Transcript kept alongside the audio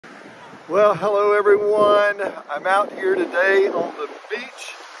Well, hello everyone. I'm out here today on the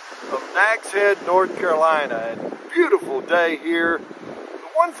beach of Nags Head, North Carolina. And beautiful day here. The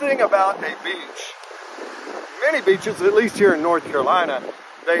one thing about a beach, many beaches, at least here in North Carolina,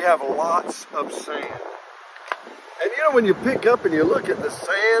 they have lots of sand. And you know, when you pick up and you look at the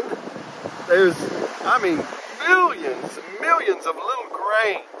sand, there's, millions and millions of little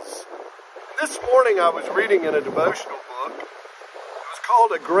grains. This morning I was reading in a devotional book.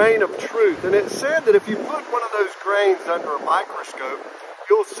 Called A Grain of Truth, and it said that if you put one of those grains under a microscope,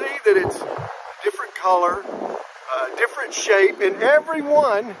 you'll see that it's different color, different shape, and every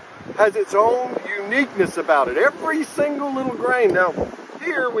one has its own uniqueness about it. Every single little grain. Now,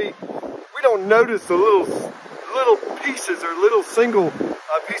 here we don't notice the little pieces or little single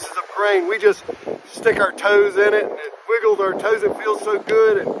pieces of grain. We just stick our toes in it, and it wiggles our toes. It feels so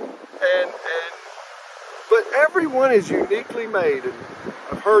good, but everyone is uniquely made. And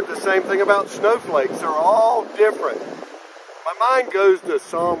I've heard the same thing about snowflakes. They're all different. My mind goes to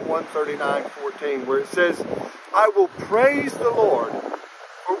Psalm 139:14, where it says, I will praise the Lord,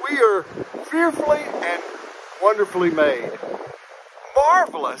 for we are fearfully and wonderfully made.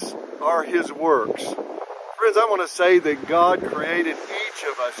 Marvelous are his works. Friends, I want to say that God created each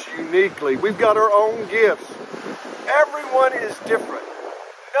of us uniquely. We've got our own gifts. Everyone is different.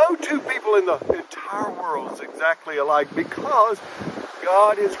 No two people in the entire world is exactly alike, because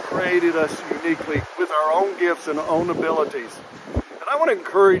God has created us uniquely with our own gifts and own abilities. And I want to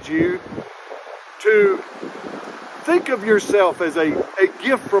encourage you to think of yourself as a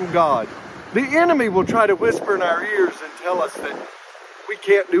gift from God. The enemy will try to whisper in our ears and tell us that we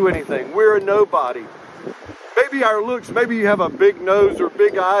can't do anything. We're a nobody. Maybe our looks, maybe you have a big nose or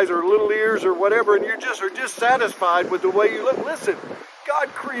big eyes or little ears or whatever, and you are just satisfied with the way you look. Listen, God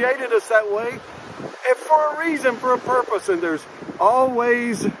created us that way, and for a reason, for a purpose, and there's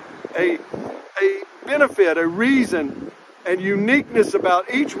always a benefit, a reason, and uniqueness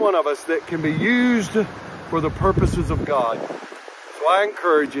about each one of us that can be used for the purposes of God. So I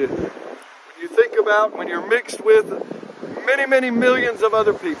encourage you, when you think about, when you're mixed with many, many millions of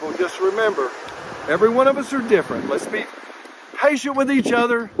other people, just remember, every one of us are different. Let's be patient with each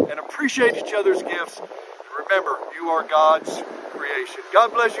other and appreciate each other's gifts. And remember, you are God's creation.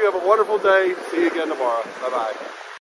 God bless you. Have a wonderful day. See you again tomorrow. Bye-bye.